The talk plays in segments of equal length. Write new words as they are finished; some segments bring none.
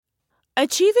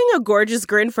Achieving a gorgeous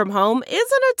grin from home isn't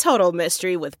a total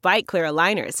mystery with Bite Clear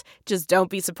aligners. Just don't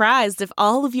be surprised if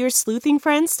all of your sleuthing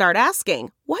friends start asking,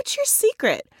 "What's your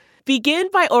secret?" Begin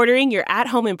by ordering your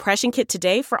at-home impression kit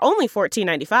today for only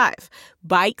 $14.95.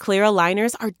 Bite Clear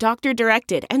aligners are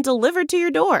doctor-directed and delivered to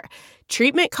your door.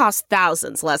 Treatment costs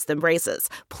thousands less than braces.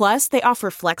 Plus, they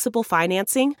offer flexible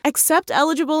financing, accept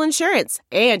eligible insurance,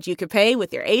 and you can pay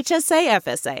with your HSA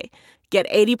FSA. Get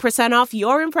 80% off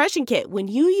your impression kit when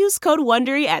you use code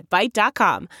WONDERY at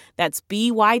Byte.com. That's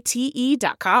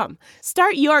BYTE.com.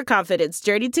 Start your confidence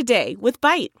journey today with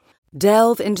Byte.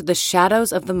 Delve into the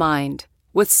shadows of the mind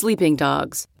with Sleeping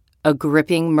Dogs, a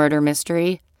gripping murder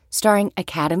mystery starring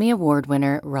Academy Award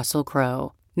winner Russell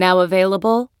Crowe. Now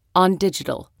available on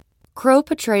digital. Crowe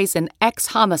portrays an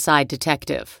ex-homicide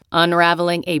detective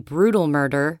unraveling a brutal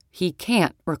murder he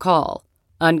can't recall.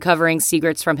 Uncovering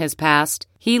secrets from his past,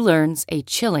 he learns a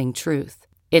chilling truth.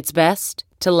 It's best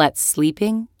to let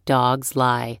sleeping dogs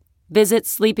lie. Visit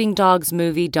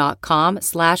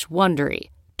sleepingdogsmovie.com/Wondery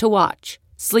to watch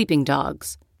Sleeping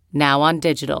Dogs, now on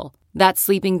digital. That's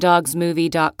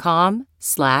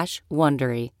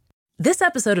sleepingdogsmovie.com/Wondery. This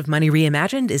episode of Money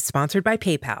Reimagined is sponsored by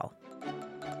PayPal.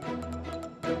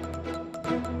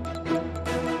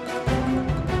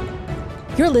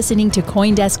 You're listening to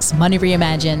CoinDesk's Money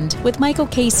Reimagined with Michael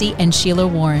Casey and Sheila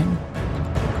Warren.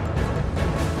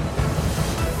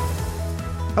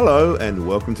 Hello and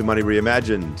welcome to Money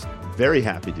Reimagined. Very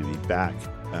happy to be back.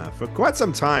 For quite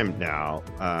some time now,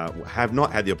 have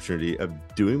not had the opportunity of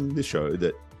doing the show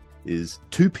that is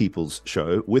two people's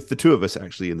show with the two of us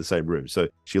actually in the same room. So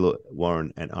Sheila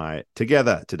Warren and I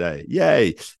together today.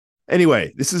 Yay.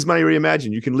 Anyway, this is Money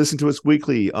Reimagined. You can listen to us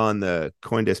weekly on the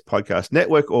CoinDesk Podcast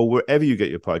Network or wherever you get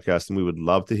your podcast, and we would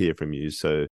love to hear from you.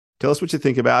 So tell us what you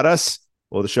think about us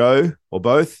or the show or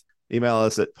both. Email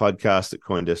us at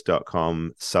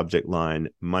podcast@coindesk.com, subject line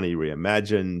Money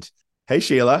Reimagined. Hey,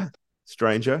 Sheila,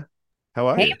 stranger, how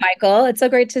are you? Hey, Michael, it's so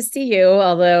great to see you.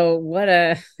 Although, much,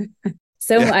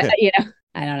 I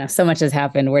don't know, so much has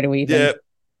happened. Where do we even... Yeah.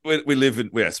 We live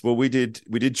in, yes, well, we did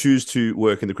choose to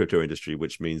work in the crypto industry,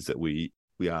 which means that we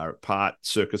are part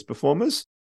circus performers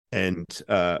and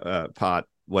part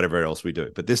whatever else we do.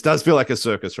 But this does feel like a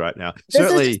circus right now. This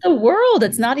Certainly, is just the world.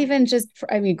 It's not even just,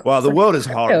 well, the world is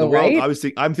horrible. The world,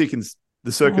 right? I'm thinking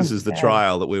the circus is the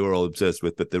trial that we were all obsessed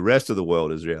with, but the rest of the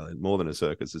world is really more than a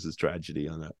circus. This is tragedy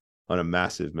on a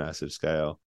massive, massive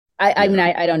scale. I mean,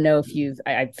 I don't know if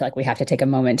I feel like we have to take a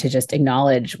moment to just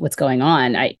acknowledge what's going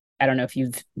on. I don't know if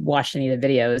you've watched any of the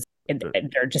videos.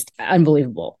 They're just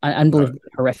unbelievable, unbelievably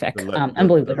horrific.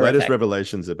 Unbelievably horrific. Latest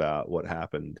revelations about what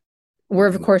happened. We're,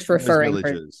 of course, referring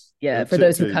for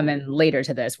those who come in later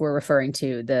to this, we're referring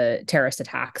to the terrorist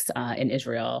attacks in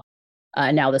Israel.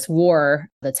 Now this war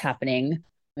that's happening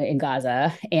in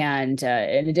Gaza. And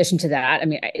in addition to that, I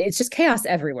mean, it's just chaos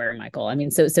everywhere, Michael. I mean,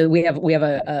 so we have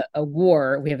a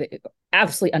war. We have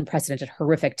absolutely unprecedented,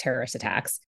 horrific terrorist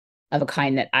attacks of a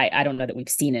kind that I don't know that we've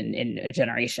seen in a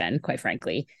generation, quite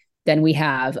frankly. Then we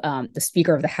have the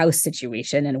Speaker of the House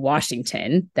situation in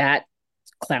Washington, that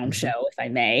clown show, if I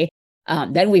may.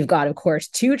 Then we've got, of course,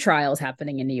 two trials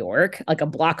happening in New York, like a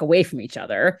block away from each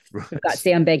other. Right. We've got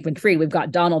Sam Bankman-Fried. We've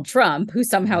got Donald Trump, who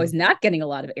somehow is not getting a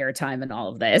lot of airtime in all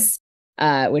of this,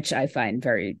 which I find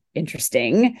very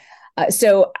interesting.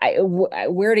 So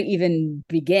where to even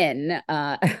begin?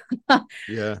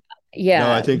 Yeah. Yeah,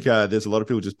 no, I think there's a lot of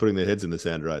people just putting their heads in the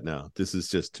sand right now. This is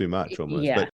just too much almost.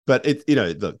 Yeah. But it,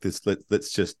 look,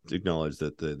 let's just acknowledge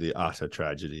that the utter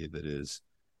tragedy that is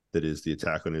the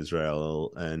attack on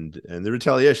Israel and the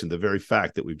retaliation, the very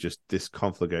fact that this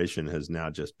conflagration has now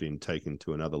just been taken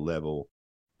to another level,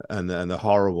 and the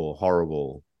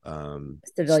horrible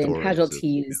civilian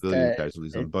casualties,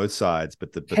 on both sides,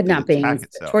 but the kidnapping,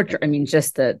 the torture. I mean,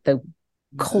 just the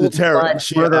cold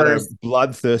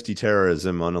bloodthirsty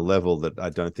terrorism on a level that I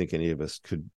don't think any of us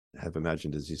could have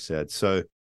imagined, as you said. So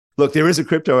look, there is a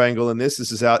crypto angle in this.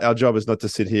 This is our job is not to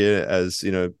sit here as,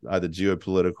 either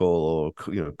geopolitical or,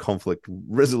 conflict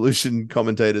resolution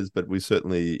commentators, but we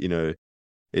certainly,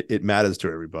 it matters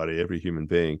to everybody, every human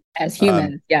being. As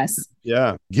humans, yes.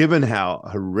 Yeah. Given how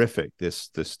horrific this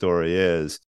story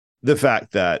is, the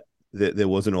fact that there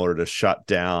was an order to shut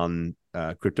down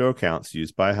crypto accounts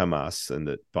used by Hamas and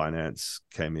that Binance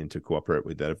came in to cooperate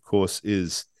with that, of course,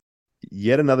 is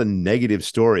yet another negative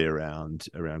story around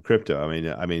crypto.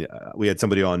 I mean, we had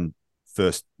somebody on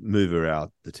First Mover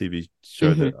Out, the TV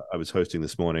show that I was hosting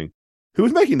this morning, who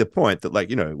was making the point that,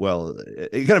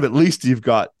 at least you've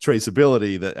got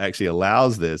traceability that actually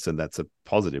allows this, and that's a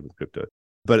positive with crypto.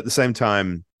 But at the same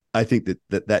time, I think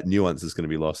that nuance is going to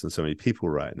be lost in so many people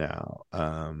right now.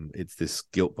 It's this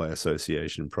guilt by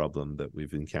association problem that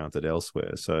we've encountered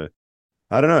elsewhere. So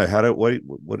I don't know.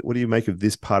 What do you make of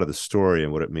this part of the story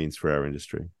and what it means for our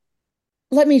industry?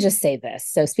 Let me just say this.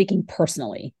 So speaking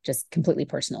personally, just completely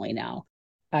personally now,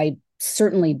 I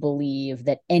certainly believe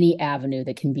that any avenue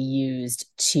that can be used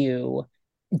to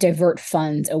divert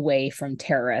funds away from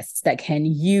terrorists that can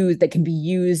be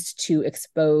used to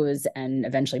expose and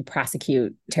eventually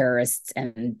prosecute terrorists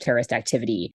and terrorist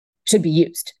activity should be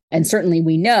used. And certainly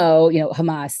we know,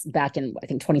 Hamas back in, I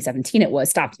think 2017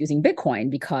 stopped using Bitcoin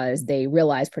because they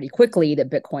realized pretty quickly that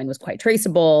Bitcoin was quite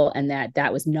traceable and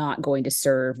that was not going to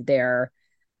serve their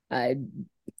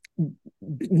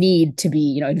need to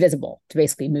be, invisible, to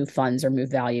basically move funds or move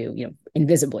value,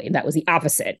 invisibly. And that was the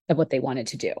opposite of what they wanted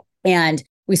to do. And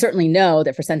we certainly know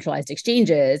that for centralized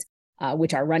exchanges,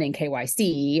 which are running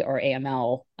KYC or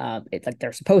AML, it's like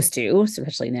they're supposed to,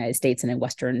 especially in the United States and in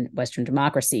Western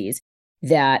democracies,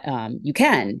 that you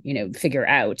can, figure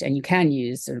out, and you can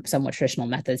use sort of somewhat traditional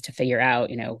methods to figure out,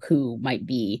 who might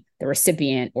be the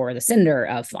recipient or the sender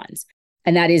of funds.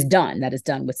 And that is done. That is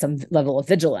done with some level of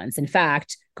vigilance. In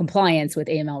fact, compliance with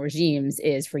AML regimes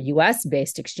is for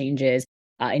US-based exchanges.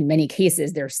 In many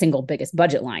cases, their single biggest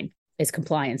budget line is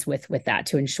compliance with that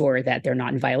to ensure that they're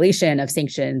not in violation of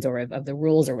sanctions or of the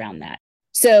rules around that.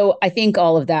 So I think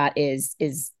all of that is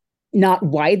not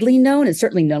widely known. It's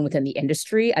certainly known within the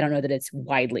industry. I don't know that it's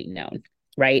widely known,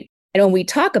 right? And when we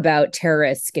talk about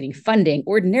terrorists getting funding,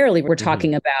 ordinarily we're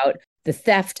talking about the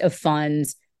theft of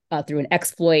funds through an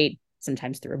exploit,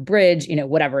 sometimes through a bridge,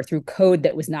 whatever, through code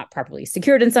that was not properly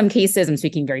secured in some cases. I'm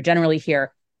speaking very generally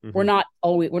here. We're not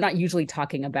usually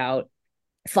talking about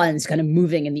funds kind of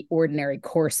moving in the ordinary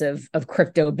course of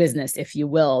crypto business, if you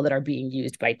will, that are being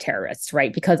used by terrorists,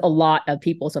 right? Because a lot of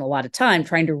people spend a lot of time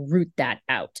trying to root that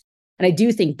out. And I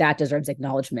do think that deserves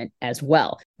acknowledgement as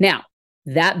well. Now,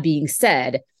 that being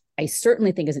said, I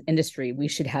certainly think as an industry, we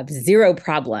should have zero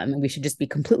problem and we should just be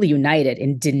completely united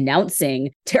in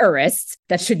denouncing terrorists.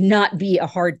 That should not be a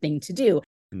hard thing to do.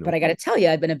 No. But I got to tell you,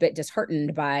 I've been a bit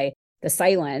disheartened by the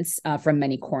silence from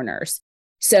many corners.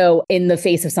 So in the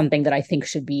face of something that I think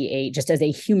should be just as a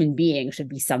human being, should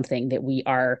be something that we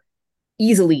are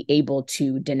easily able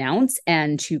to denounce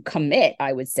and to commit,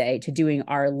 I would say, to doing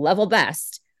our level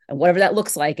best, and whatever that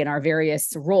looks like in our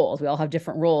various roles. We all have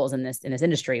different roles in this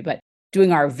industry, but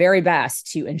doing our very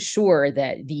best to ensure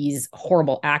that these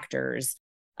horrible actors,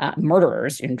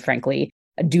 murderers, and frankly,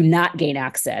 do not gain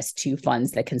access to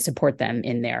funds that can support them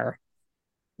in their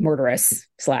murderous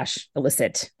 /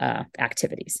 illicit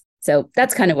activities. So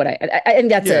that's kind of what I think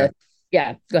that's go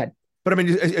ahead. But I mean,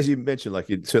 as you mentioned,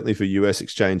 certainly for US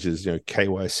exchanges,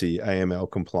 KYC,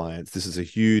 AML compliance, this is a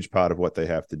huge part of what they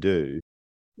have to do.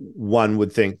 One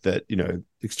would think that,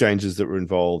 exchanges that were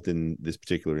involved in this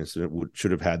particular incident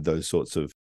should have had those sorts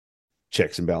of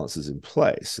checks and balances in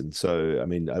place. And so, I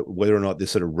mean, whether or not this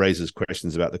sort of raises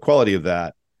questions about the quality of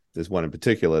that, there's one in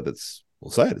particular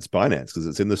we'll say it's Binance because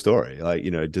it's in the story.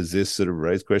 Does this sort of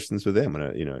raise questions for them?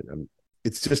 And,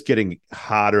 it's just getting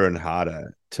harder and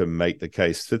harder to make the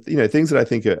case for, things that I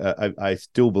think I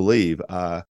still believe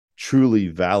are truly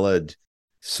valid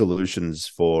solutions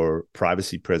for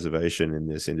privacy preservation in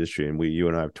this industry. And you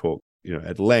and I have talked,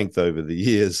 at length over the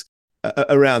years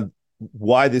around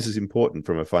why this is important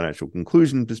from a financial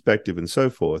conclusion perspective and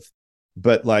so forth.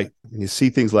 But you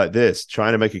see things like this,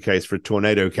 trying to make a case for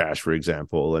tornado cash, for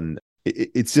example, and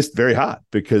it's just very hard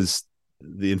because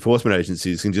the enforcement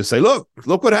agencies can just say, look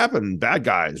what happened. Bad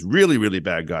guys, really, really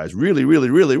bad guys, really,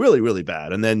 really, really, really, really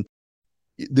bad. And then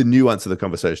the nuance of the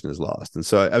conversation is lost. And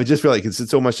so I just feel like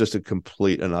it's almost just a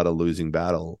complete and utter losing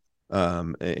battle.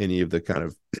 Any of the kind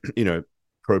of,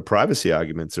 pro-privacy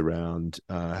arguments around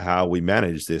how we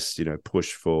manage this,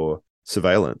 push for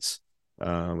surveillance,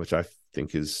 which I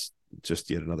think is just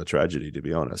yet another tragedy, to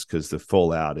be honest, because the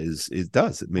fallout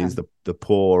it means the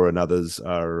poor and others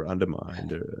are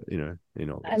undermined,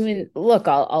 I mean, look,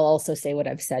 I'll also say what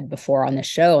I've said before on the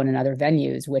show and in other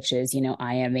venues, which is,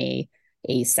 I am a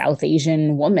South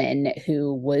Asian woman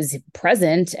who was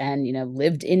present and,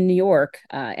 lived in New York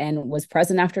and was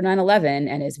present after 9/11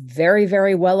 and is very,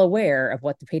 very well aware of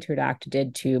what the Patriot Act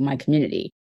did to my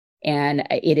community. And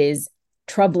it is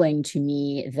troubling to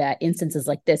me that instances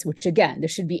like this, which again, there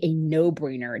should be a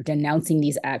no-brainer, denouncing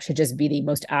these acts should just be the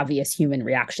most obvious human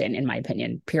reaction, in my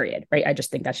opinion, period, right? I just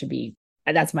think that's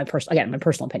my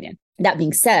personal opinion. That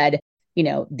being said,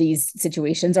 these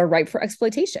situations are ripe for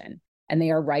exploitation, and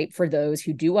they are ripe for those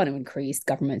who do want to increase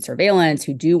government surveillance,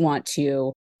 who do want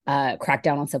to crack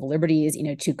down on civil liberties,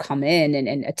 to come in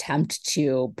and attempt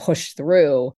to push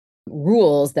through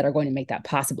rules that are going to make that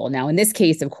possible. Now, in this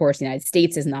case, of course, the United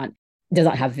States does not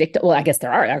have victims. Well, I guess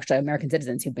there are actually American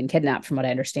citizens who've been kidnapped, from what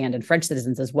I understand, and French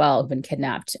citizens as well who've been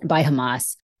kidnapped by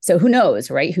Hamas. So who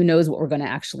knows, right? Who knows what we're going to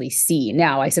actually see?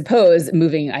 Now, I suppose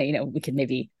we could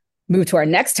maybe move to our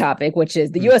next topic, which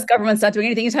is the U.S. government's not doing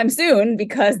anything anytime soon,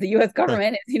 because the U.S.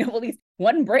 government is, at least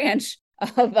one branch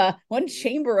of one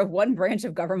chamber of one branch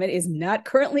of government is not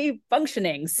currently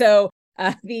functioning. So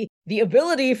the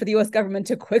ability for the U.S. government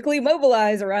to quickly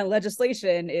mobilize around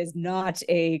legislation is not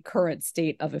a current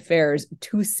state of affairs,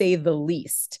 to say the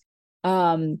least.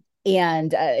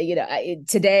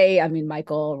 Today,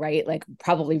 Michael, right, like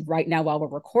probably right now while we're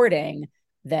recording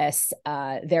this,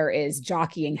 there is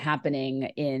jockeying happening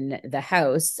in the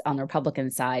House on the Republican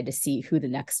side to see who the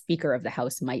next Speaker of the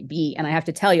House might be. And I have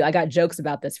to tell you, I got jokes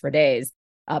about this for days.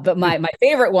 But my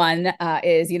favorite one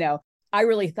is, I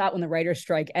really thought when the writer's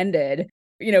strike ended,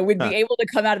 we'd be able to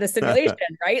come out of the simulation,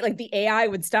 right? Like the AI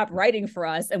would stop writing for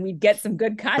us and we'd get some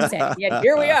good content. Yet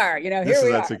here we are,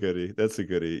 That's a goodie. That's a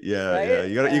goodie. Yeah. Right? Yeah.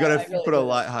 You got to really put a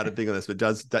lighthearted thing on this, but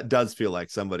that does feel like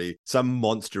some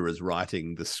monster is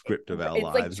writing the script of our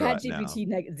lives like right now.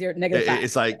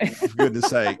 It's like, for goodness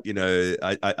sake,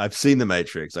 I've seen The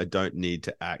Matrix. I don't need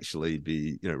to actually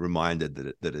be,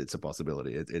 reminded that it's a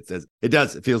possibility.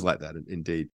 It feels like that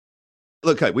indeed.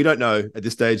 Look, we don't know at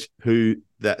this stage who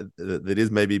that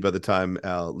is. Maybe by the time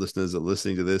our listeners are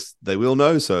listening to this, they will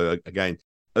know. So again,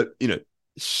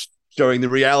 showing the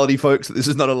reality, folks, that this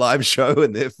is not a live show,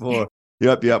 and therefore you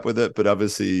might be up with it. But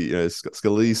obviously,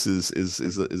 Scalise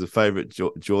is a favorite.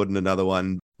 Jordan, another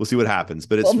one. We'll see what happens.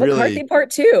 But it's McCarthy really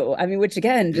part 2. Which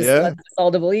again just lets us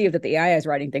all to believe that the AI is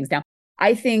writing things down.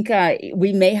 I think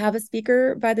we may have a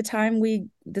speaker by the time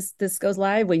this goes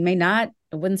live. We may not.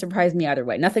 It wouldn't surprise me either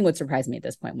way. Nothing would surprise me at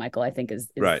this point, Michael, I think is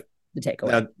right. The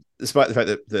takeaway. Now, despite the fact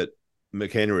that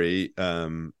McHenry,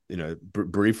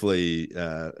 briefly,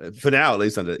 for now at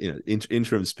least, under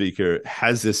interim speaker,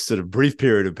 has this sort of brief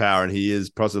period of power, and he is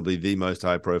possibly the most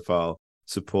high-profile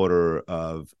supporter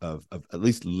of at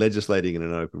least legislating in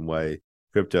an open way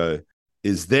crypto,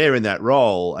 is there in that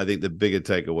role. I think the bigger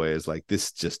takeaway is like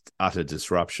this just utter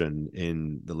disruption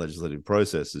in the legislative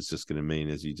process is just going to mean,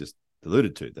 as you just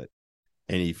alluded to, that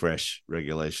any fresh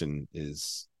regulation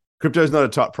crypto is not a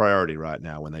top priority right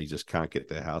now when they just can't get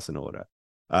their house in order.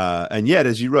 And yet,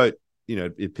 as you wrote,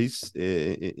 a piece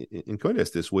in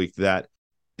CoinDesk this week, that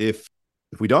if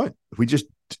we just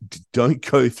don't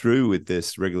go through with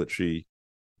this regulatory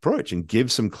approach and give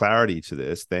some clarity to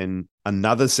this, then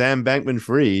another Sam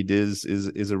Bankman-Fried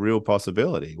is a real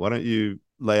possibility. Why don't you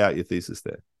lay out your thesis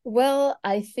there? Well,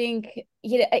 I think,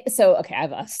 I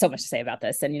have so much to say about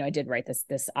this. And, I did write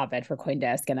this op-ed for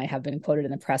CoinDesk, and I have been quoted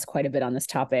in the press quite a bit on this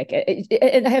topic.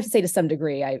 And I have to say, to some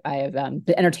degree, I have been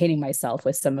entertaining myself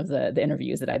with some of the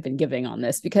interviews that I've been giving on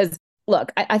this, because,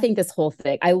 look, I think this whole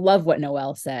thing, I love what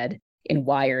Noelle said in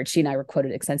Wired. She and I were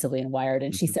quoted extensively in Wired,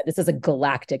 and she said, this is a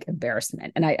galactic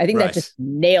embarrassment. And I think that just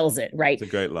nails it, right? It's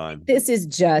a great line. This is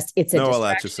just, it's a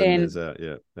Noelle distraction. Atchison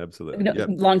is absolutely.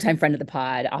 Longtime friend of the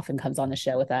pod, often comes on the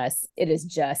show with us. It is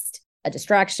just a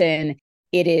distraction.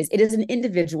 It is an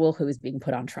individual who is being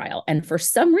put on trial. And for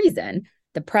some reason,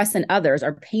 the press and others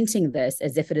are painting this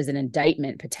as if it is an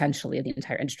indictment potentially of the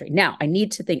entire industry. Now, I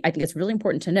think it's really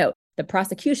important to note the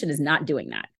prosecution is not doing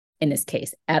that in this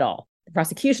case at all. The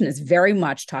prosecution is very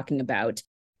much talking about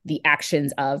the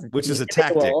actions of, which is a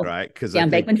tactic, right? Because Sam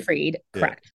Bankman-Fried,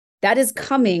 correct. That is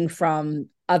coming from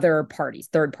other parties,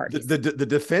 third parties. The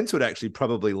defense would actually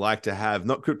probably like to have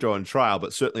not crypto on trial,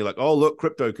 but certainly like, oh, look,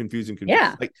 crypto confusing.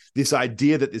 Yeah. Like this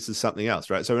idea that this is something else,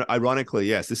 right? So ironically,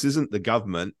 yes, this isn't the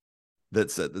government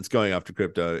that's going after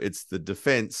crypto. It's the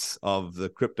defense of the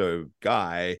crypto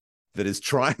guy that is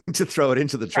trying to throw it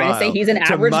into the trial. Trying to say he's an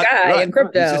average guy in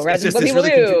crypto.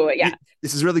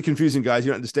 This is really confusing, guys.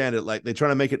 You don't understand it. Like they're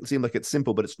trying to make it seem like it's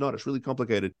simple, but it's not. It's really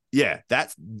complicated. Yeah,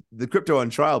 that's the crypto on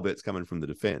trial bit's coming from the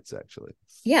defense, actually.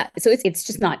 Yeah, so it's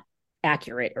just not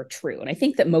accurate or true. And I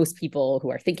think that most people who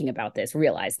are thinking about this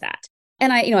realize that.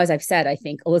 And as I've said, I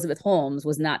think Elizabeth Holmes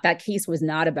that case was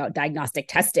not about diagnostic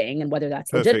testing and whether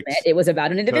that's legitimate. It was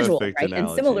about an individual, right? Analogy. And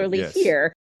similarly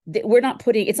here,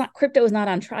 crypto is not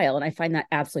on trial. And I find that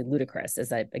absolutely ludicrous,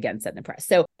 as I again said in the press.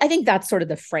 So I think that's sort of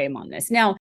the frame on this.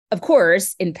 Now, of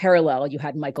course, in parallel, you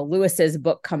had Michael Lewis's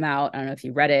book come out. I don't know if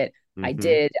you read it. Mm-hmm. I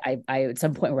did. I at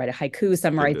some point read a haiku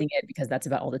summarizing it because that's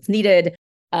about all that's needed.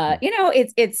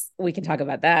 We can talk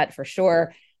about that for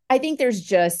sure. I think there's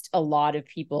just a lot of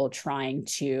people trying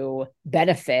to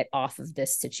benefit off of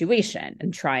this situation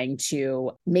and trying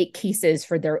to make cases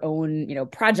for their own,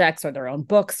 projects or their own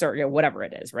books or whatever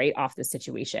it is, right, off the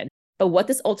situation. But what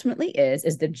this ultimately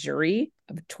is the jury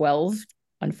of 12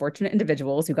 unfortunate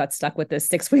individuals who got stuck with this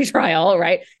 6-week trial,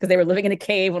 right? Because they were living in a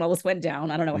cave when all this went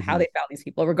down. I don't know how they found these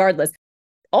people. Regardless,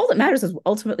 all that matters is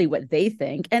ultimately what they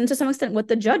think, and to some extent what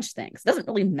the judge thinks. It doesn't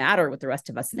really matter what the rest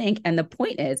of us think. And the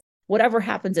point is, whatever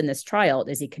happens in this trial,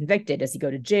 is he convicted? Does he go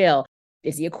to jail?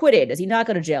 Is he acquitted? Does he not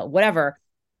go to jail? Whatever.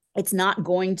 It's not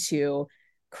going to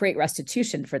create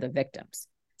restitution for the victims.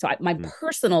 So my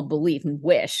personal belief and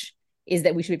wish is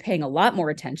that we should be paying a lot more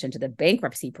attention to the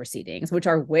bankruptcy proceedings, which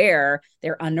are where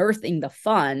they're unearthing the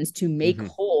funds to make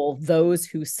whole those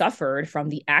who suffered from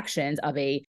the actions of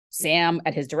a Sam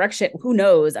at his direction. Who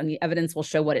knows? I mean, evidence will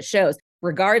show what it shows.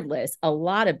 Regardless, a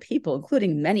lot of people,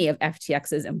 including many of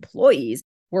FTX's employees,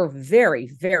 were very,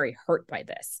 very hurt by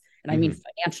this. And I mean,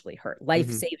 financially hurt, life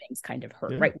savings kind of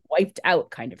hurt, right? Wiped out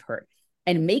kind of hurt.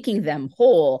 And making them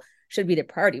whole should be the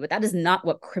priority. But that is not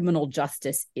what criminal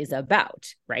justice is about,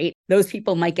 right? Those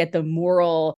people might get the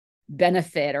moral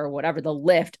benefit or whatever, the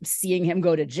lift, seeing him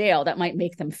go to jail. That might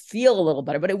make them feel a little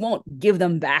better, but it won't give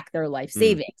them back their life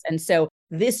savings. And so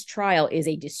this trial is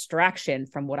a distraction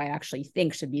from what I actually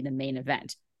think should be the main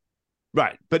event.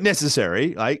 Right. But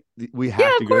necessary. Like, we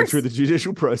have to go through the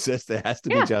judicial process. There has to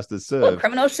be justice served. Well,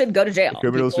 criminals should go to jail.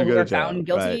 Criminals should go to jail. Found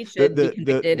guilty should be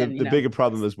convicted. The bigger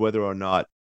problem is whether or not,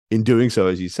 in doing so,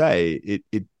 as you say,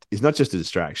 it is not just a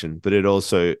distraction, but it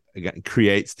also, again,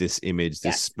 creates this image,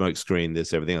 this smoke screen,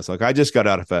 this everything else. Like, I just got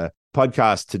out of a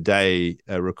podcast today,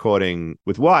 recording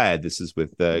with Wired. This is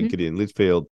with Gideon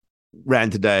Littlefield. Ran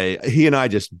today. He and I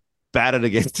just batted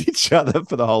against each other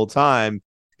for the whole time.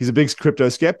 He's a big crypto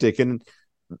skeptic. And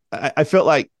I felt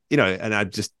like, and I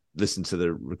just listened to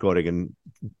the recording, and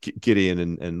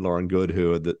Gideon and Lauren Good,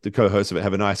 who are the co-hosts of it,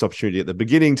 have a nice opportunity at the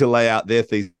beginning to lay out their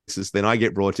thesis. Then I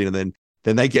get brought in, and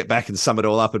then they get back and sum it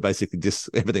all up and basically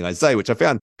just everything I say, which I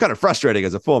found kind of frustrating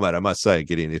as a format, I must say,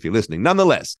 Gideon, if you're listening.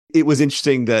 Nonetheless, it was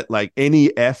interesting that, like,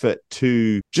 any effort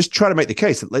to just try to make the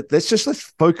case that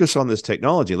let's focus on this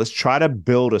technology. Let's try to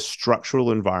build a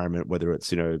structural environment, whether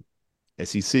it's,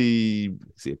 SEC,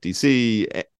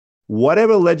 CFTC,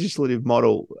 whatever legislative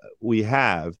model we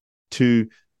have, to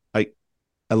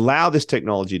allow this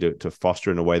technology to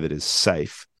foster in a way that is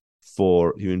safe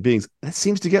for human beings. That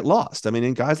seems to get lost. I mean,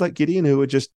 in guys like Gideon who are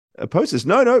just opposed to this.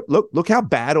 No, look how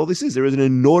bad all this is. There is an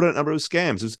inordinate number of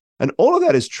scams. And all of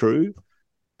that is true.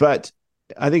 But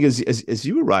I think as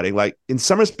you were writing, like, in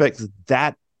some respects,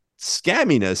 that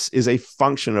scamminess is a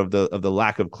function of the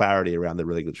lack of clarity around the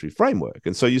regulatory framework.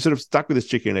 And so you're sort of stuck with this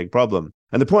chicken and egg problem.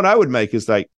 And the point I would make is,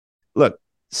 like, look,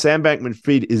 Sam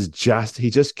Bankman-Fried he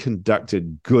just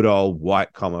conducted good old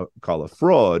white collar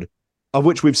fraud, of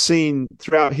which we've seen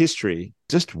throughout history,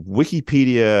 just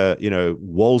Wikipedia,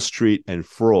 Wall Street and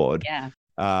fraud. Yeah.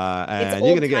 And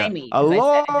you're going to get a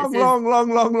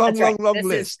long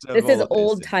list. This is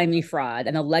old-timey fraud.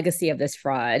 And the legacy of this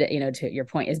fraud, to your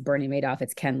point, is Bernie Madoff,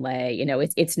 it's Ken Lay.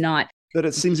 It's not. But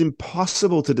it seems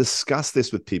impossible to discuss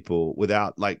this with people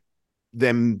without, like,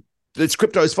 them. It's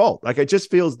crypto's fault. Like, it just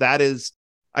feels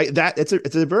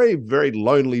it's a very, very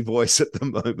lonely voice at the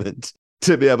moment,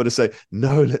 to be able to say,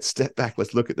 no, let's step back.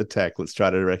 Let's look at the tech. Let's try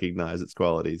to recognize its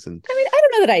qualities. And I mean, I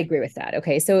don't know that I agree with that.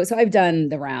 Okay. So I've done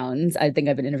the rounds. I think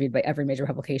I've been interviewed by every major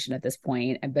publication at this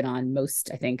point. I've been on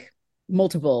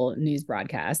multiple news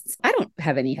broadcasts. I don't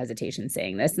have any hesitation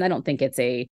saying this, and I don't think it's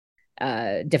a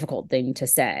difficult thing to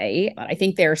say. But I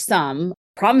think there are some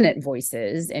prominent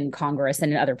voices in Congress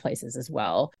and in other places as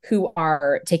well who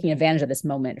are taking advantage of this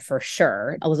moment for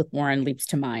sure. Elizabeth Warren leaps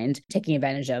to mind, taking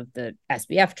advantage of the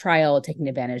SBF trial, taking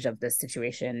advantage of the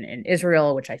situation in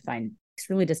Israel, which I find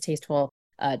extremely distasteful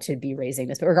to be raising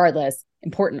this. But regardless,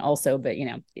 important also, but I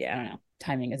don't know.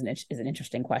 Timing is an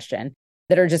interesting question,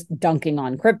 that are just dunking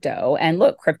on crypto. And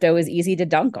look, crypto is easy to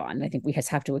dunk on. I think we just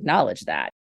have to acknowledge that.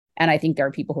 And I think there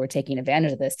are people who are taking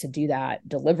advantage of this to do that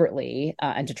deliberately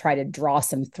and to try to draw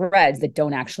some threads that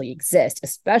don't actually exist,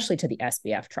 especially to the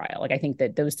SBF trial. Like, I think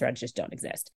that those threads just don't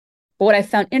exist. But what I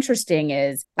found interesting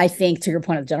is, I think, to your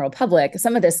point of the general public,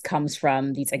 some of this comes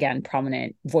from these, again,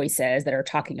 prominent voices that are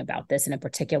talking about this in a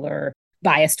particular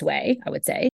biased way, I would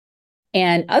say.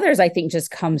 And others, I think,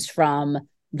 just comes from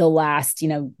the last,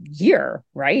 year,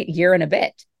 right? Year and a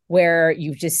bit, where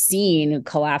you've just seen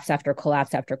collapse after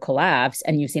collapse after collapse.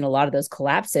 And you've seen a lot of those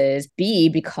collapses be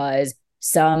because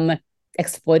some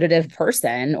exploitative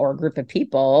person or group of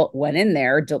people went in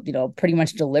there, pretty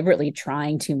much deliberately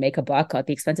trying to make a buck at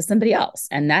the expense of somebody else.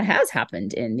 And that has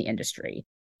happened in the industry.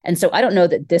 And so I don't know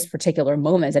that this particular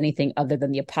moment is anything other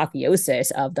than the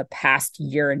apotheosis of the past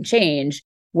year and change,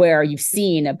 where you've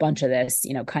seen a bunch of this,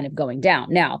 kind of going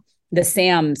down. Now, the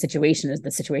Sam situation is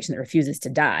the situation that refuses to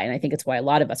die. And I think it's why a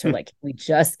lot of us are like, we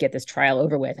just get this trial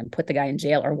over with and put the guy in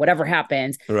jail or whatever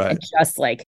happens. Right. And just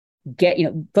like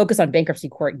focus on bankruptcy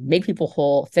court, make people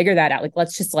whole, figure that out. Like,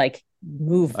 let's just like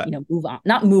move on,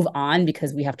 not move on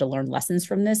because we have to learn lessons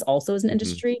from this also as an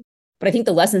industry. But I think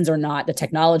the lessons are not the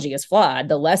technology is flawed.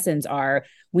 The lessons are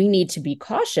we need to be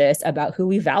cautious about who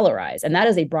we valorize. And that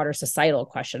is a broader societal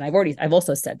question. I've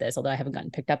also said this, although I haven't gotten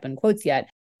picked up in quotes yet.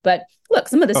 But look,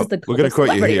 some of this is the cult of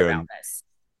celebrity around this.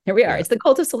 Here we are. Yeah. It's the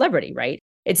cult of celebrity, right?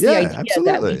 It's the idea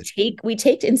that we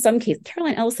take in some cases,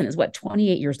 Caroline Ellison is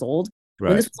 28 years old. Right.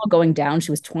 When this was all going down,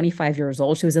 she was 25 years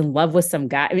old. She was in love with some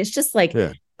guy. I mean, it's just like,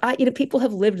 people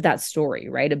have lived that story,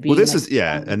 right? Of being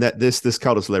and that this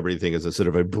cult of celebrity thing is a sort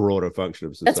of a broader function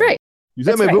of society.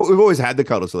 That's right. We've always had the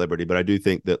cult of celebrity, but I do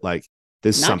think that like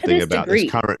there's something about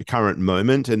this current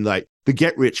moment and like the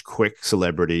get rich quick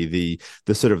celebrity,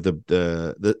 the sort of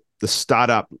the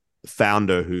startup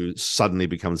founder who suddenly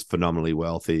becomes phenomenally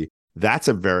wealthy. That's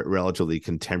a very relatively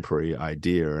contemporary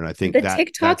idea, and I think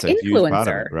that's a huge part of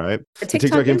it, right? The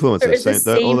TikTok influencer is the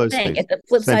same all those thing. It's the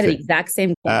flip side of the exact same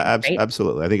thing. Right?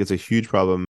 Absolutely, I think it's a huge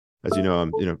problem. As you know,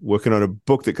 I'm working on a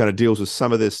book that kind of deals with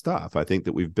some of this stuff. I think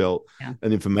that we've built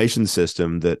an information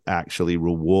system that actually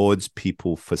rewards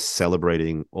people for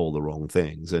celebrating all the wrong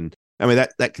things, and I mean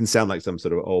that can sound like some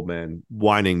sort of old man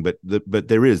whining, but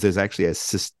there's actually a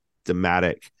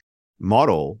systematic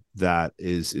model that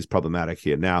is problematic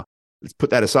here. Now, let's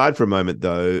put that aside for a moment,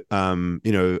 though. I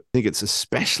think it's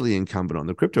especially incumbent on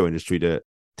the crypto industry to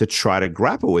try to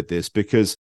grapple with this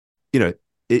because,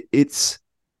 it's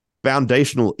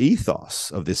foundational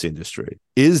ethos of this industry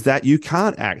is that you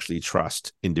can't actually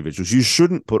trust individuals. You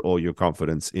shouldn't put all your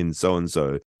confidence in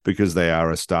so-and-so because they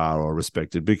are a star or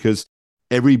respected, because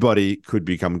everybody could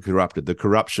become corrupted.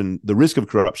 The risk of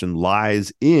corruption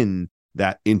lies in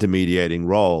that intermediating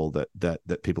role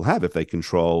that people have if they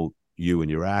control you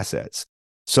and your assets.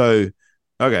 So,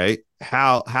 okay,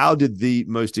 how did the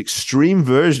most extreme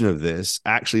version of this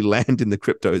actually land in the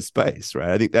crypto space, right?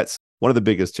 I think that's one of the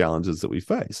biggest challenges that we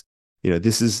face.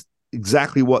 This is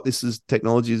exactly what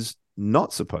technology is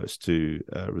not supposed to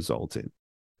result in.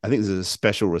 I think there's a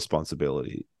special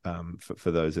responsibility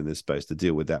for those in this space to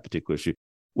deal with that particular issue.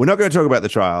 We're not going to talk about the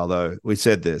trial, though. We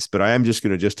said this, but I am just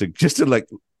going to like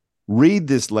read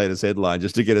this latest headline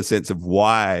just to get a sense of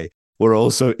why we're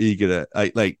all so eager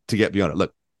to get beyond it.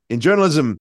 Look, in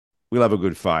journalism, we love a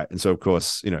good fight. And so, of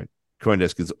course,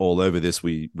 CoinDesk is all over this.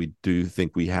 We do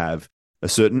think we have a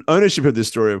certain ownership of this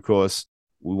story, of course.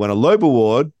 We won a Loeb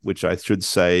Award, which I should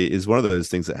say is one of those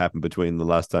things that happened between the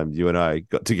last time you and I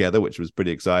got together, which was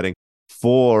pretty exciting,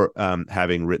 for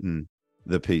having written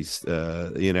the piece,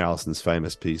 Ian Allison's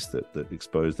famous piece that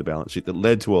exposed the balance sheet that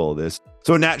led to all of this.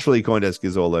 So naturally, CoinDesk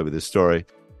is all over this story.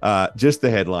 Just the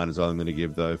headline is all I'm going to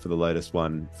give, though, for the latest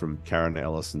one from Karen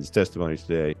Ellison's testimony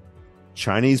today.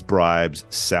 Chinese bribes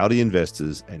Saudi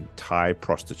investors and Thai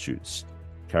prostitutes.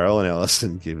 Carolyn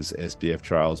Ellison gives SBF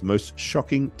trial's most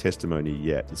shocking testimony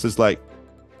yet. It's just like,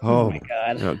 oh my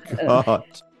God. Oh God,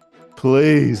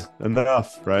 please,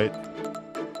 enough, right?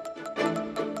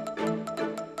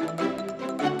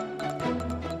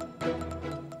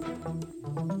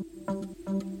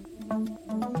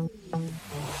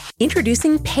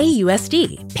 Introducing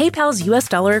PayUSD, PayPal's US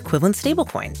dollar equivalent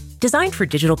stablecoin. Designed for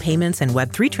digital payments and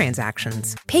Web3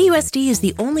 transactions, PayUSD is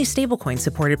the only stablecoin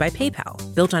supported by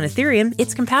PayPal. Built on Ethereum,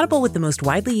 it's compatible with the most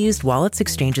widely used wallets,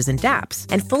 exchanges, and dApps,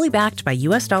 and fully backed by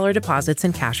US dollar deposits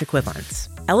and cash equivalents.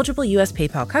 Eligible US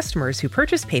PayPal customers who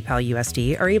purchase PayPal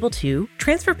USD are able to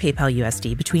transfer PayPal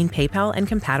USD between PayPal and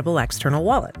compatible external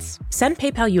wallets, send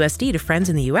PayPal USD to friends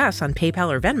in the US on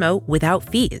PayPal or Venmo without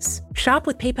fees, shop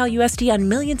with PayPal USD on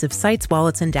millions of sites,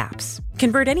 wallets, and dApps,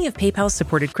 convert any of PayPal's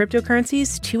supported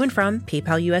cryptocurrencies to and from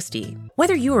PayPal USD.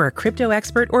 Whether you are a crypto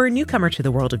expert or a newcomer to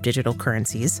the world of digital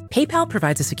currencies, PayPal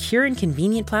provides a secure and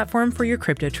convenient platform for your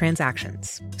crypto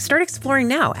transactions. Start exploring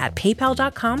now at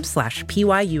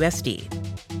paypal.com/PYUSD.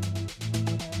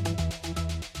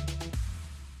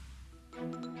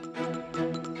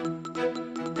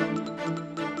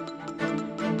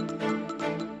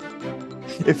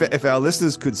 If our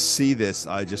listeners could see this,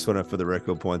 I just want to, for the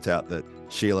record, point out that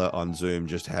Sheila on Zoom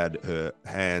just had her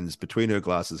hands between her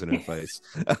glasses and her face.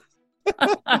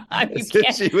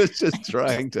 She was just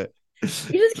trying to.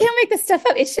 You just can't make this stuff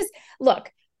up. It's just,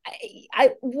 look, I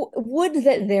would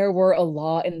that there were a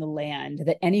law in the land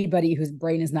that anybody whose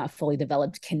brain is not fully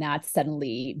developed cannot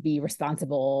suddenly be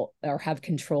responsible or have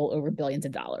control over billions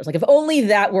of dollars. Like if only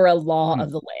that were a law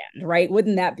of the land, right?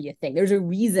 Wouldn't that be a thing? There's a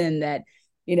reason that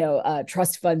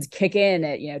trust funds kick in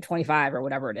at 25 or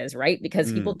whatever it is, right?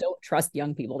 Because people don't trust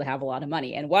young people to have a lot of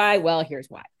money. And why? Well, here's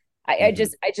why. I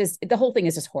just the whole thing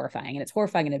is just horrifying, and it's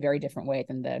horrifying in a very different way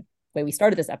than the way we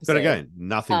started this episode. But again,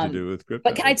 nothing to do with crypto.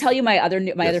 But can I tell you my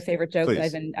other favorite joke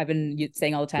that I've been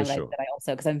saying all the time, that I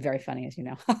also, because I'm very funny, as you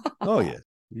know. Oh yeah.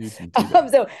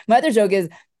 So my other joke is,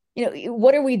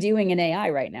 what are we doing in AI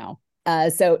right now?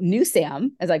 So new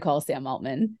Sam, as I call Sam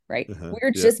Altman, right?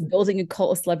 We're just building a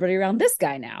cult of celebrity around this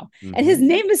guy now, and his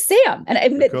name is Sam. And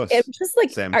I'm just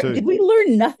like, did we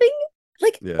learn nothing?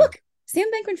 Like, look. Sam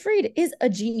Bankman-Fried is a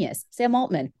genius. Sam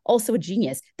Altman, also a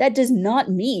genius. That does not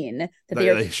mean that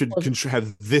they should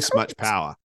have this much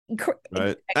power.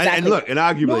 Right? Exactly. And look, and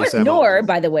arguably, nor,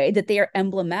 by the way, that they are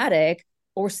emblematic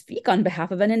or speak on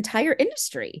behalf of an entire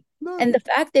industry. No. And the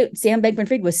fact that Sam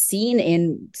Bankman-Fried was seen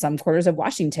in some quarters of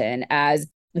Washington as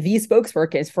the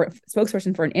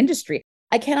spokesperson for an industry.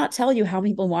 I cannot tell you how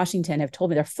many people in Washington have told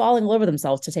me they're falling all over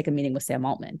themselves to take a meeting with Sam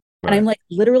Altman. Right. And I'm like,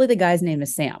 literally, the guy's name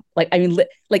is Sam.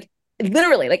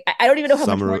 Literally, I don't even know how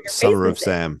much Summer of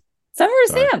Sam. Summer of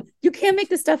Sam. You can't make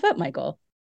this stuff up, Michael.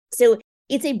 So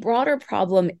it's a broader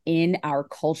problem in our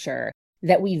culture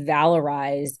that we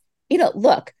valorize.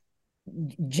 Look,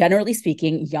 generally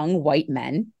speaking, young white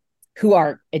men who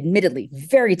are admittedly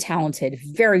very talented,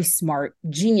 very smart,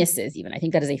 geniuses even. I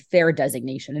think that is a fair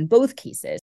designation in both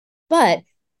cases. But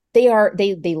they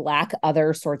lack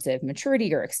other sorts of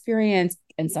maturity or experience,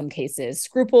 in some cases,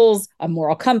 scruples, a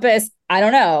moral compass. I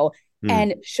don't know.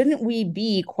 And shouldn't we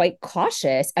be quite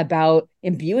cautious about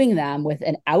imbuing them with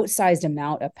an outsized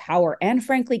amount of power and,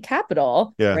 frankly,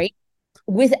 capital, right?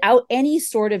 Without any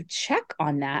sort of check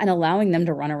on that and allowing them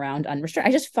to run around unrestricted.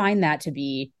 I just find that to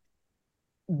be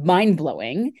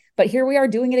mind-blowing. But here we are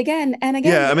doing it again and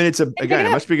again. Yeah, I mean, it's a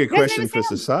much bigger question for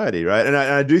society, right? And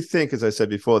I do think, as I said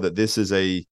before, that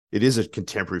it is a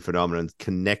contemporary phenomenon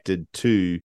connected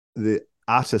to the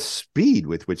utter speed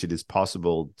with which it is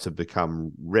possible to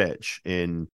become rich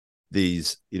in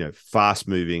these,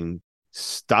 fast-moving,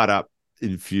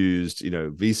 startup-infused,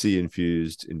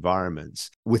 VC-infused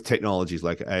environments with technologies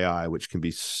like AI, which can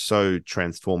be so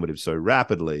transformative so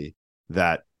rapidly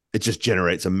that it just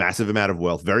generates a massive amount of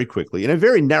wealth very quickly in a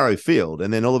very narrow field.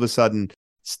 And then all of a sudden,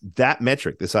 that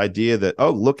metric, this idea that,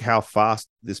 oh, look how fast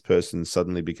this person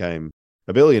suddenly became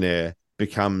a billionaire,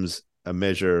 becomes a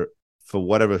measure, for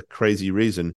whatever crazy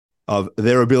reason, of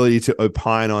their ability to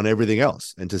opine on everything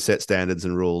else and to set standards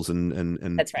and rules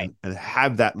and that's right. and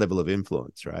have that level of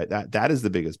influence, right? That is the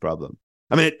biggest problem.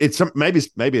 I mean, it's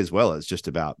maybe as well as just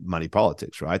about money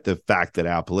politics, right? The fact that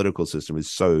our political system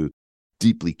is so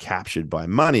deeply captured by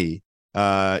money.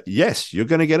 Yes, you're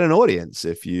going to get an audience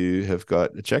if you have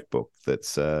got a checkbook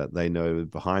that's they know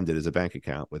behind it is a bank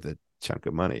account with a chunk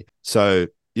of money. So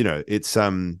it's that's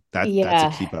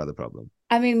a key part of the problem.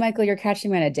 I mean, Michael, you're catching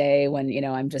me on a day when,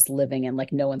 I'm just living in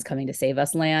no one's coming to save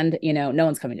us land. No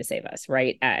one's coming to save us,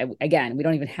 right? Again, we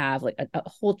don't even have a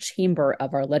whole chamber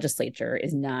of our legislature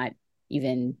is not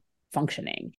even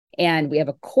functioning. And we have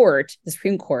a court, the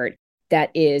Supreme Court,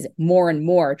 that is more and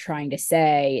more trying to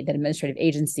say that administrative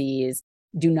agencies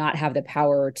do not have the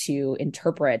power to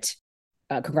interpret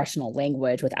congressional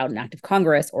language without an act of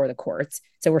Congress or the courts.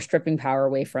 So we're stripping power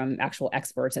away from actual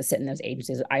experts that sit in those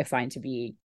agencies. I find to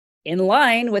be in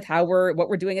line with what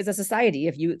we're doing as a society.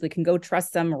 If you can go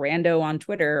trust some rando on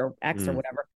Twitter or X or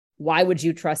whatever, why would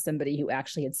you trust somebody who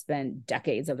actually had spent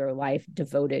decades of their life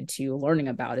devoted to learning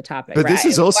about a topic? But this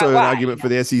is also an argument for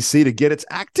the SEC to get its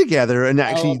act together and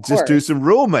actually just do some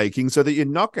rulemaking so that you're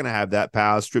not going to have that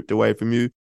power stripped away from you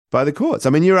by the courts.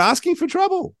 I mean, you're asking for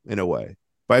trouble in a way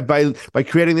by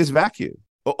creating this vacuum.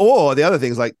 Or the other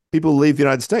things, like people leave the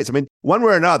United States. I mean, one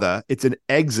way or another, it's an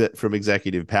exit from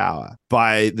executive power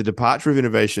by the departure of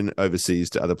innovation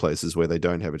overseas to other places where they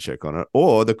don't have a check on it,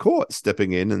 or the court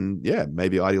stepping in and,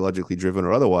 maybe ideologically driven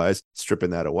or otherwise,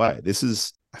 stripping that away.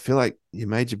 I feel like you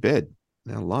made your bed.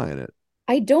 Now lie in it.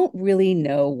 I don't really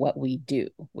know what we do,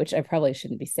 which I probably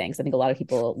shouldn't be saying, because I think a lot of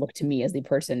people look to me as the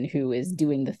person who is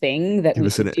doing the thing that we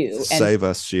should do. Save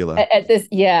us, Sheila. At this,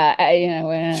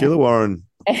 Sheila Warren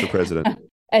for president.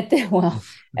 At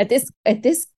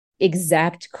this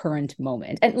exact current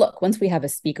moment, and look, once we have a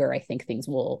speaker, I think things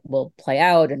will play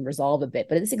out and resolve a bit.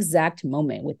 But at this exact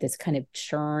moment, with this kind of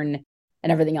churn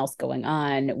and everything else going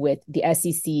on, with the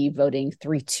SEC voting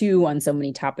 3-2 on so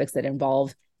many topics that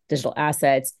involve digital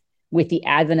assets, with the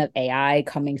advent of AI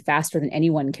coming faster than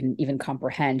anyone can even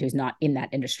comprehend who's not in that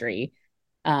industry,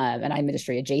 and I'm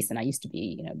industry adjacent. I used to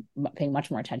be, paying much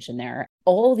more attention there.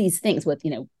 All these things with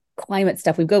climate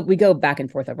stuff, we go back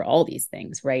and forth over all these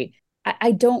things, right?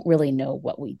 I don't really know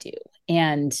what we do.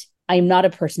 And I'm not a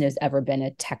person who's ever been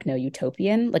a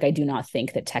techno-utopian. Like, I do not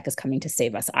think that tech is coming to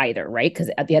save us either, right? Because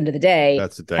at the end of the day,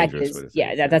 that's a dangerous way to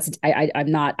say it.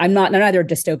 I'm neither a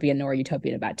dystopian nor a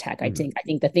utopian about tech. I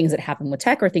think the things that happen with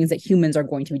tech are things that humans are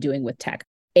going to be doing with tech.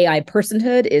 AI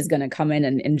personhood is going to come in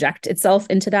and inject itself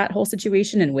into that whole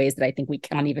situation in ways that I think we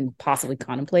can't even possibly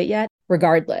contemplate yet.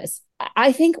 Regardless,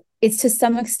 I think it's to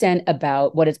some extent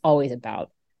about what it's always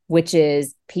about, which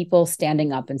is people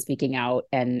standing up and speaking out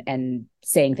and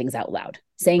saying things out loud,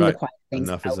 saying the quiet things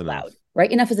out loud. Right?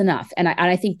 Enough is enough. And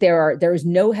I think there is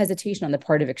no hesitation on the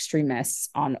part of extremists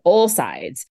on all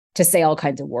sides to say all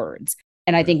kinds of words.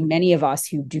 And I think many of us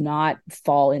who do not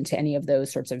fall into any of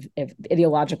those sorts of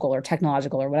ideological or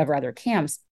technological or whatever other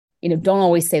camps, don't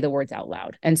always say the words out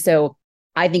loud. And so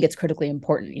I think it's critically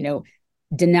important,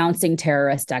 denouncing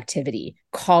terrorist activity,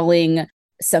 calling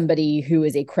somebody who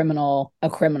is a criminal,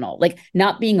 like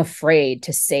not being afraid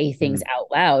to say things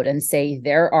out loud and say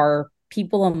there are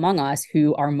people among us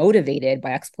who are motivated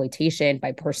by exploitation,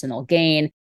 by personal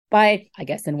gain, by, I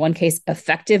guess in one case,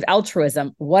 effective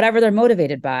altruism, whatever they're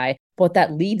motivated by. What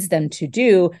that leads them to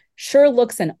do sure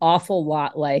looks an awful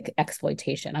lot like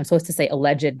exploitation. I'm supposed to say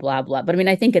alleged blah, blah. But I mean,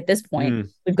 I think at this point,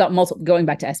 we've got multiple, going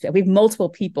back to SBI, we have multiple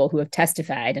people who have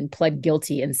testified and pled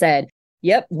guilty and said,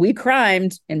 yep, we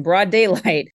crimed in broad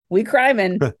daylight. We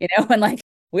criming, and like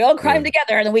we all crimed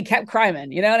together and then we kept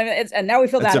criming, you know what I mean? And now we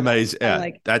feel that's bad. Amazing. Yeah,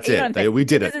 like, that's it. We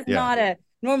did it. This is not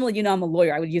normally, I'm a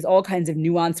lawyer. I would use all kinds of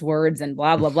nuanced words and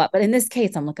blah, blah, blah. But in this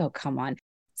case, I'm like, oh, come on.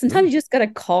 Sometimes you just got to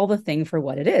call the thing for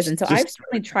what it is. And so I've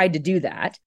certainly tried to do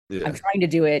that. Yeah. I'm trying to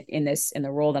do it in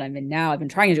the role that I'm in now. I've been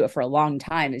trying to do it for a long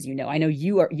time, as you know. I know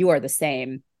you are the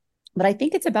same. But I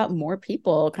think it's about more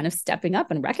people kind of stepping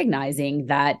up and recognizing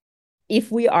that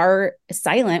if we are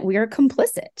silent, we are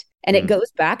complicit. And it goes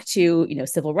back to,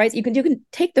 civil rights. You can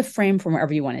take the frame from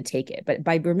wherever you want to take it. But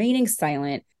by remaining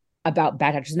silent about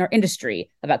bad actors in our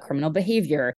industry, about criminal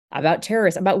behavior, about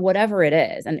terrorists, about whatever it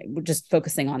is, and we're just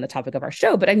focusing on the topic of our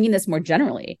show, but I mean this more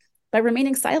generally, by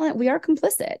remaining silent, we are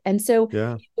complicit. And so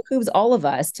it behooves all of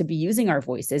us to be using our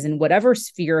voices in whatever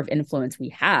sphere of influence we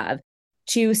have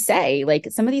to say, like,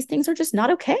 some of these things are just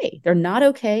not okay. They're not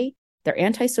okay. They're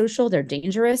antisocial. They're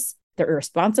dangerous. They're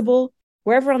irresponsible.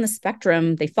 Wherever on the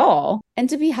spectrum they fall, and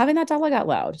to be having that dialogue out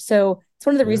loud. So it's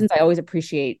one of the reasons I always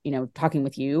appreciate, talking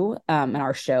with you and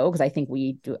our show, because I think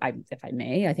we do, if I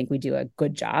may, I think we do a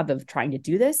good job of trying to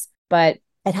do this, but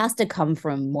it has to come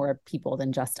from more people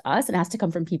than just us. It has to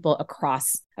come from people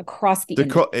across the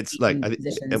industry. It's like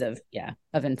positions of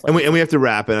influence. And we have to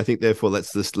wrap. And I think therefore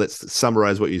let's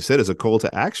summarize what you said as a call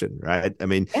to action, right? I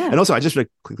mean, and also I just want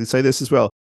to quickly say this as well.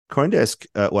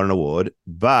 CoinDesk won an award,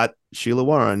 but Sheila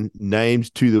Warren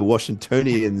named to the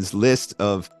Washingtonians list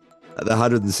of the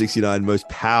 169 most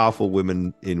powerful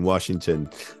women in Washington.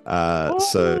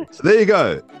 So there you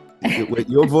go.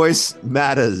 Your voice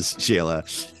matters, Sheila.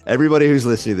 Everybody who's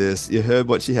listening to this, you heard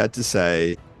what she had to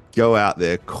say. Go out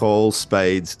there, call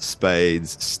spades,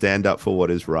 stand up for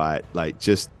what is right. Like,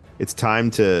 it's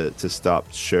time to stop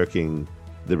shirking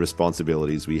the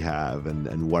responsibilities we have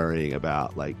and worrying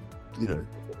about, like,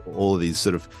 all of these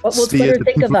sort of what will Twitter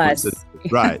think of us?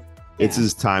 Right. It's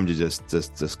just time to just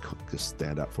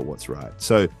stand up for what's right.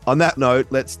 So on that note,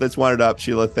 let's wind it up.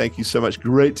 Sheila, thank you so much.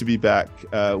 Great to be back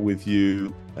with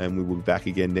you. And we will be back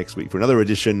again next week for another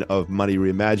edition of Money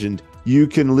Reimagined. You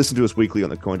can listen to us weekly on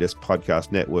the CoinDesk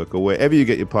Podcast Network or wherever you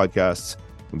get your podcasts.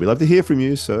 And we'd love to hear from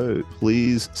you. So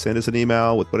please send us an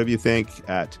email with whatever you think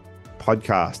at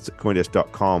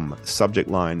podcasts@coindesk.com. Subject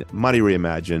line, Money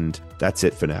Reimagined. That's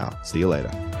it for now. See you later.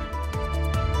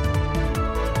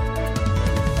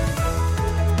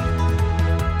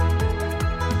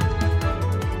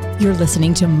 You're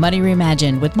listening to Money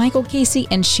Reimagined with Michael Casey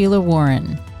and Sheila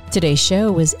Warren. Today's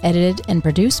show was edited and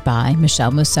produced by Michelle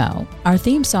Mousseau. Our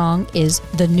theme song is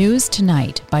The News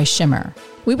Tonight by Shimmer.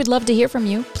 We would love to hear from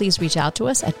you. Please reach out to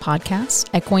us at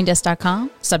podcasts@coindesk.com,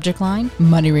 subject line,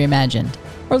 Money Reimagined,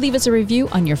 or leave us a review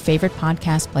on your favorite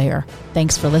podcast player.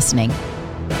 Thanks for listening.